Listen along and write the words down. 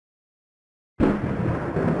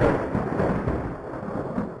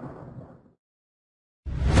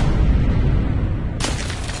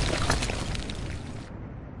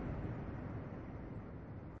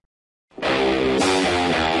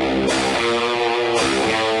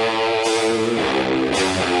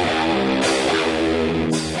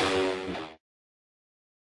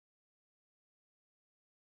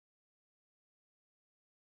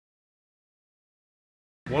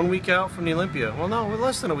1 week out from the Olympia. Well, no, we're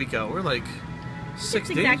less than a week out. We're like 6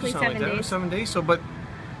 days exactly or something like that, or 7 days. So, but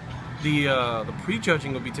the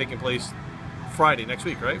prejudging will be taking place Friday next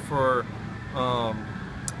week, right? For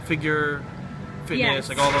figure fitness, yes.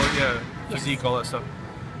 like all those, physique, all that stuff.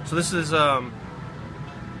 So this is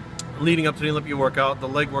leading up to the Olympia workout, the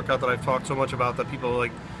leg workout that I've talked so much about that people are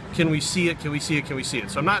like, can we see it? Can we see it? Can we see it?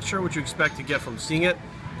 So I'm not sure what you expect to get from seeing it,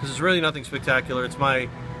 because it's really nothing spectacular. It's my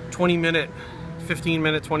 20-minute,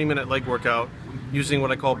 15-minute, 20-minute leg workout using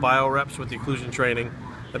what I call BioReps with the occlusion training.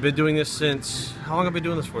 I've been doing this since, how long have I been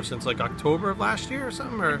doing this for? Since like October of last year or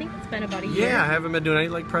something? Or? I think it's been about a year. Yeah, I haven't been doing any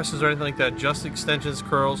leg presses or anything like that, just extensions,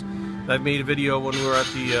 curls. I've made a video when we were at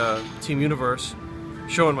the Team Universe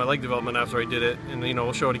showing my leg development after I did it, and you know,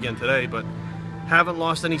 we'll show it again today, but haven't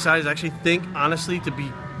lost any size. I actually think, honestly, to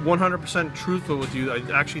be 100% truthful with you, I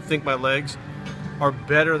actually think my legs are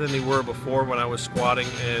better than they were before when I was squatting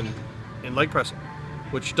and leg pressing,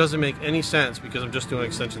 which doesn't make any sense because I'm just doing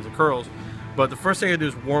extensions and curls. But the first thing I do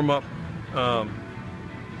is warm up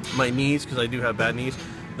my knees, because I do have bad knees.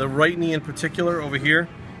 The right knee in particular over here,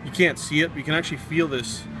 you can't see it, but you can actually feel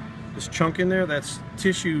this chunk in there. That's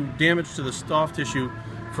tissue, damage to the soft tissue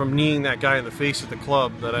from kneeing that guy in the face at the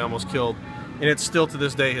club that I almost killed. And it still to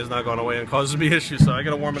this day has not gone away and causes me issues, so I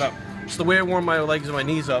gotta warm it up. So the way I warm my legs and my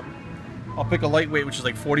knees up, I'll pick a lightweight, which is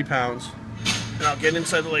like 40 pounds, and I'll get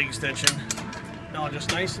inside the leg extension. Now I'll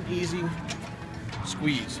just nice and easy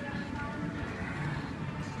squeeze.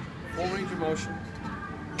 Full range of motion.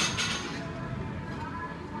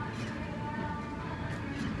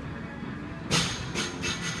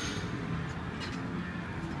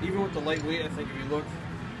 Even with the lightweight, I think if you look,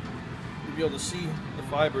 you'll be able to see the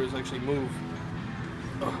fibers actually move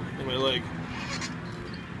in my leg.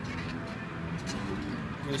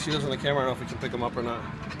 You can see those on the camera. I don't know if we can pick them up or not.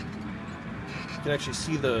 You can actually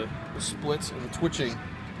see the splits and the twitching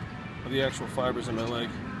of the actual fibers in my leg.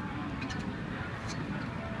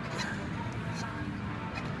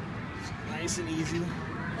 Nice and easy. You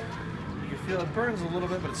can feel it burns a little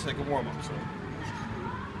bit, but it's like a warm-up. So.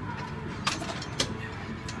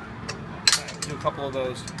 Do a couple of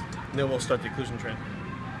those, and then we'll start the occlusion training.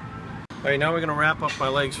 Alright, now we're going to wrap up my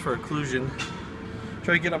legs for occlusion.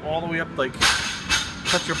 Try to get up all the way up, like,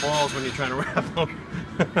 touch your balls when you're trying to wrap them.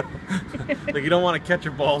 Like, you don't want to catch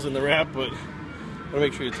your balls in the wrap, but you want to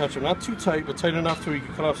make sure you touch them. Not too tight, but tight enough so you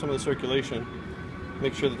can cut off some of the circulation.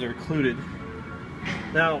 Make sure that they're occluded.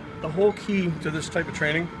 Now, the whole key to this type of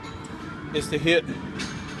training is to hit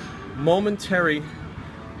momentary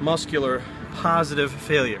muscular positive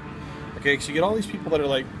failure. Okay, so you get all these people that are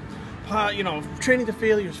like, you know, training to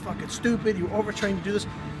failure is fucking stupid, you overtrain to do this.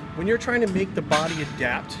 When you're trying to make the body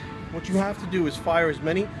adapt, what you have to do is fire as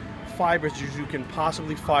many fibers as you can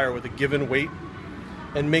possibly fire with a given weight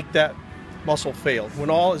and make that muscle fail.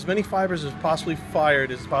 When as many fibers as possibly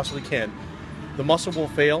fired as possibly can, the muscle will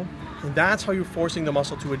fail, and that's how you're forcing the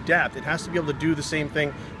muscle to adapt. It has to be able to do the same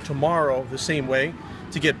thing tomorrow the same way.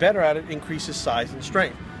 To get better at it, increases size and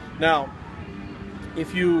strength. Now,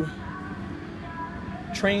 if you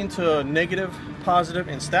train to negative, positive,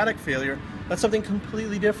 and static failure, that's something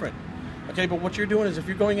completely different. Okay, but what you're doing is if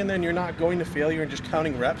you're going in there and you're not going to failure and just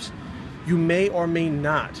counting reps, you may or may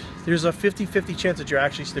not. There's a 50-50 chance that you're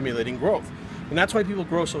actually stimulating growth. And that's why people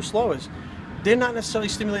grow so slow, is they're not necessarily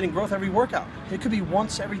stimulating growth every workout. It could be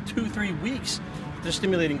once every 2-3 weeks they're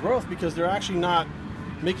stimulating growth, because they're actually not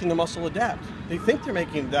making the muscle adapt. They think they're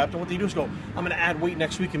making it adapt, and what they do is go, I'm going to add weight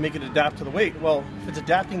next week and make it adapt to the weight. Well, if it's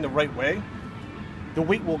adapting the right way, the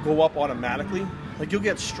weight will go up automatically. Like, you'll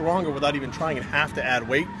get stronger without even trying and have to add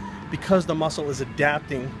weight, because the muscle is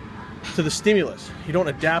adapting to the stimulus. You don't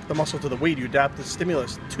adapt the muscle to the weight, you adapt the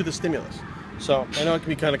stimulus to the stimulus. So I know it can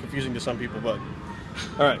be kind of confusing to some people, but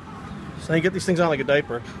all right. So now you get these things on like a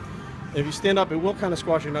diaper. And if you stand up, it will kind of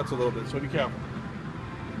squash your nuts a little bit, so be careful.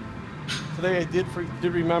 Today I did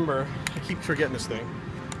remember, I keep forgetting this thing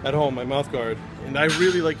at home, my mouth guard, and I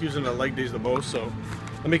really like using it on leg days the most, so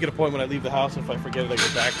I make it a point when I leave the house, if I forget it, I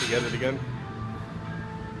go back to get it again.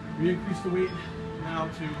 We increase the weight now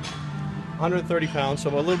to 130 pounds, so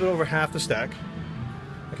I'm a little bit over half the stack.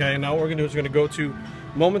 Okay, and now what we're going to do is we're going to go to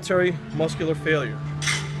momentary muscular failure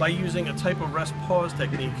by using a type of rest pause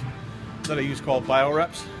technique that I use called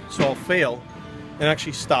BioReps. So I'll fail and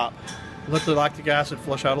actually stop. Let the lactic acid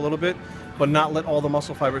flush out a little bit, but not let all the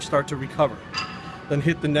muscle fibers start to recover. Then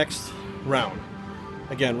hit the next round.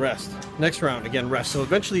 Again, rest. Next round, again, rest. So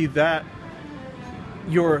eventually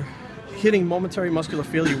you're hitting momentary muscular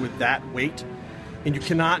failure with that weight, and you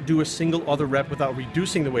cannot do a single other rep without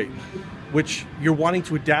reducing the weight, which you're wanting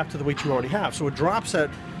to adapt to the weight you already have. So a drop set,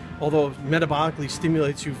 although metabolically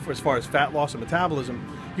stimulates you as far as fat loss and metabolism,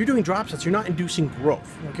 you're doing drop sets, you're not inducing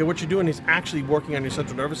growth. Okay, what you're doing is actually working on your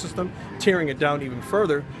central nervous system, tearing it down even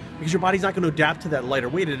further, because your body's not going to adapt to that lighter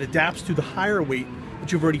weight. It adapts to the higher weight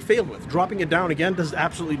that you've already failed with. Dropping it down again does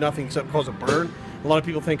absolutely nothing except cause a burn. A lot of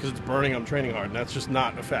people think because it's burning, I'm training hard, and that's just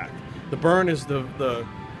not a fact. The burn is the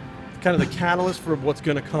kind of the catalyst for what's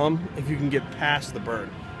going to come if you can get past the burn.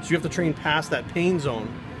 So you have to train past that pain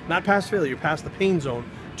zone, not past failure, past the pain zone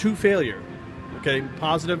to failure. Okay,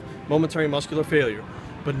 positive, momentary muscular failure,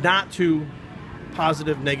 but not to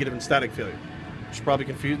positive, negative, and static failure. It's probably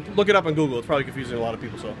confused. Look it up on Google. It's probably confusing a lot of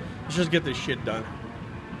people. So let's just get this shit done.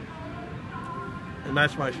 And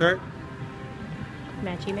match my shirt.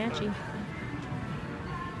 Matchy, matchy.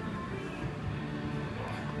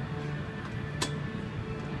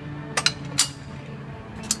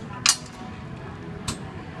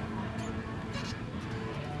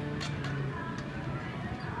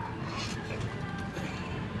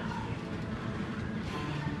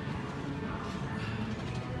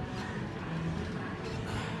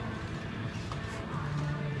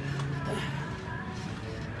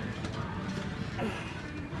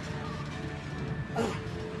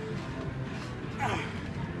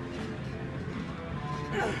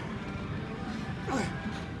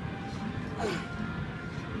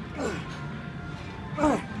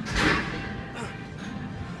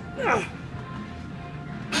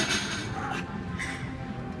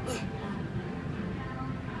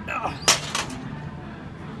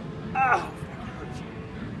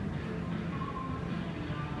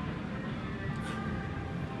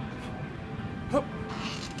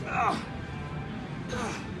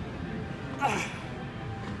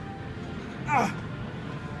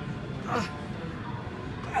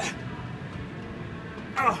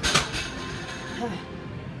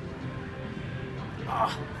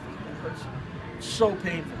 So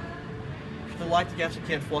painful. The lactic acid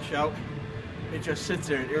can't flush out. It just sits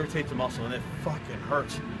there and irritates the muscle, and it fucking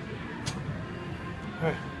hurts. All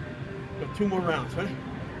right, got 2 more rounds. Ready?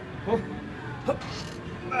 Oh.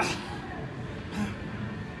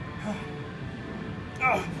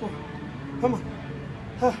 Come on.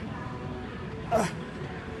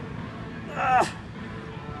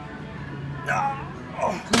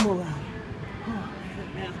 2 more rounds. Oh,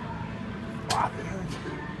 shit, man. Fuck, it hurts.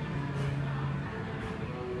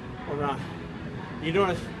 Around. You're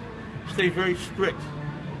doing is stay very strict.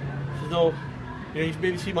 So, you know, you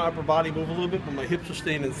maybe see my upper body move a little bit, but my hips are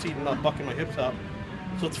staying in the seat and not bucking my hips out.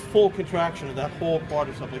 So it's full contraction of that whole quad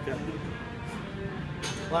or something like that.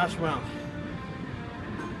 Last round.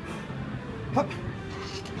 Hup.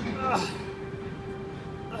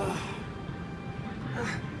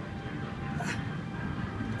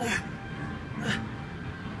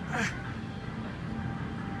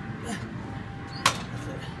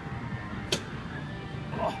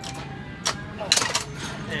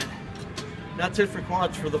 That's it for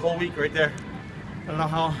quads for the whole week right there. I don't know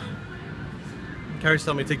how. Kari's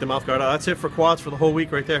telling me to take the mouth guard out. That's it for quads for the whole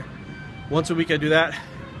week right there. Once a week I do that.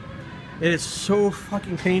 It is so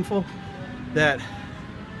fucking painful that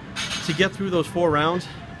to get through those 4 rounds,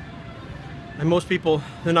 and most people,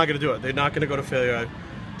 they're not going to do it. They're not going to go to failure. I've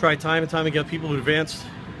tried time and time again. People who advanced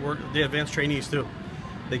work, the advanced trainees too.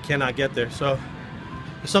 They cannot get there. So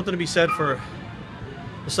there's something to be said for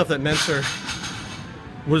the stuff that Mentor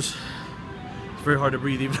was. It's very hard to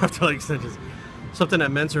breathe even after leg extensions. Something that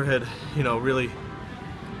Mentor had, you know, really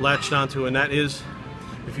latched onto, and that is,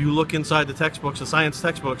 if you look inside the textbooks, the science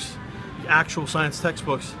textbooks, the actual science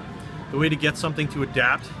textbooks, the way to get something to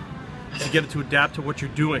adapt is to get it to adapt to what you're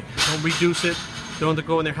doing. Don't reduce it. Don't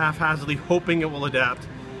go in there haphazardly hoping it will adapt,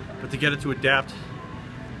 but to get it to adapt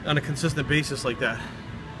on a consistent basis like that.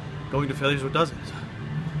 Going to failure is what does it.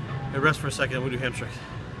 I rest for a second and we'll do hamstrings.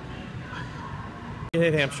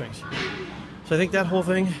 Hit hamstrings. So I think that whole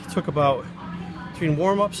thing took about, between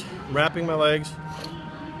warm-ups, wrapping my legs,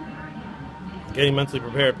 getting mentally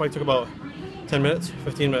prepared, probably took about 10 minutes,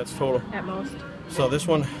 15 minutes total. At most. So this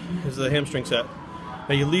one is the hamstring set.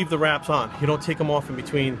 Now you leave the wraps on. You don't take them off in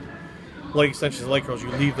between leg extensions and leg curls.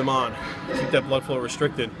 You leave them on. Keep that blood flow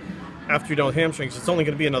restricted. After you're done with hamstrings, it's only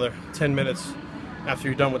going to be another 10 minutes after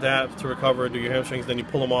you're done with that to recover, do your hamstrings, then you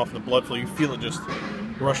pull them off and the blood flow, you feel it just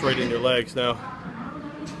rush right in your legs. Now,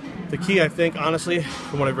 the key, I think, honestly,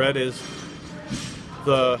 from what I've read, is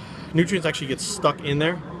the nutrients actually get stuck in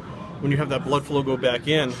there. When you have that blood flow go back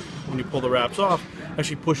in, when you pull the wraps off,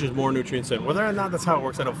 actually pushes more nutrients in. Whether or not that's how it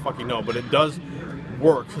works, I don't fucking know, but it does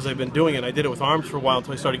work because I've been doing it. I did it with arms for a while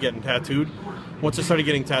until I started getting tattooed. Once I started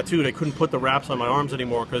getting tattooed, I couldn't put the wraps on my arms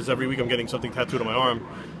anymore because every week I'm getting something tattooed on my arm.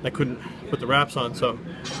 And I couldn't put the wraps on, so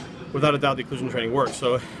without a doubt the occlusion training works.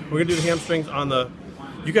 So we're going to do the hamstrings on the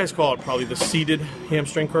You guys call it probably the seated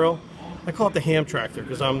hamstring curl. I call it the ham tractor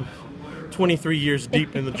because I'm 23 years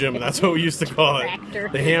deep in the gym, and that's what we used to call it. Tractor.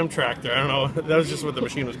 The ham tractor. I don't know. That was just what the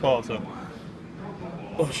machine was called. So,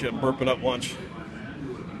 oh shit, I'm burping up lunch.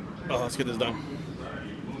 Oh, let's get this done.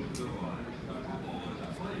 It's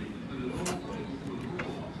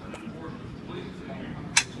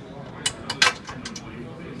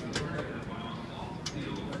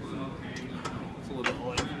a little bit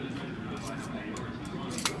light.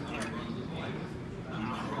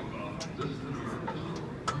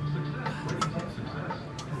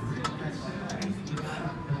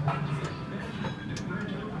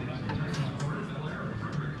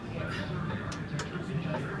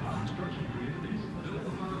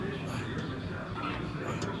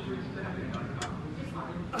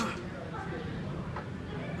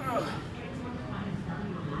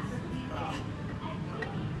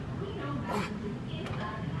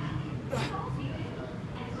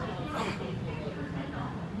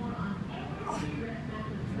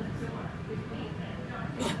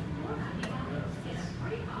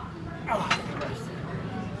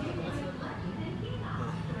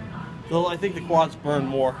 Well, I think the quads burn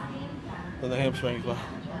more than the hamstrings, but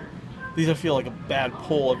these I feel like a bad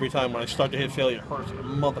pull every time when I start to hit failure. It hurts like a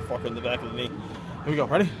motherfucker in the back of the knee. Here we go.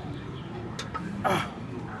 Ready?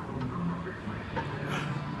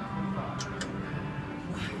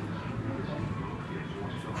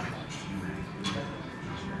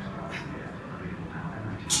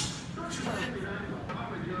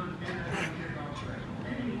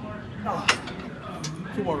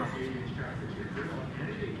 Two more rounds.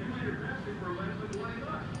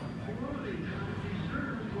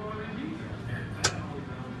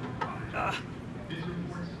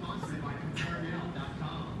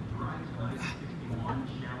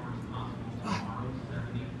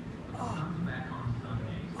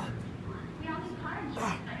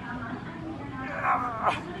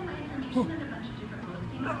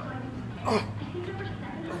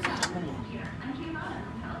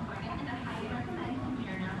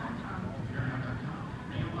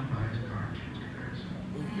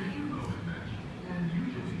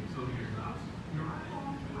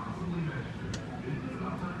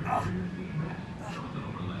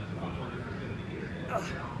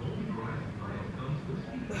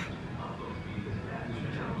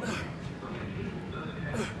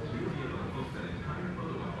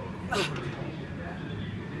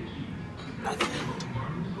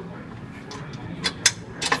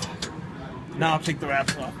 Now I'll take the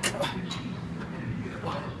wraps off.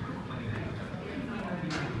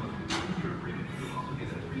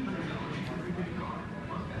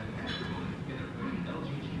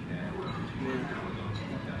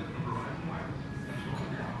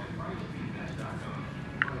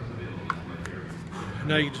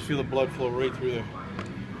 Now you can just feel the blood flow right through there.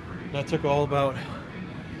 That took all about,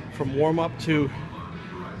 from warm up to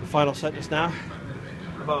the final set just now,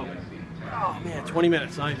 about, oh man, 20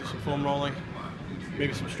 minutes. Now you do some foam rolling,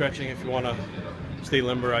 maybe some stretching if you want to stay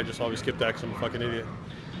limber. I just always skip that because I'm a fucking idiot.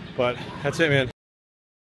 But that's it, man.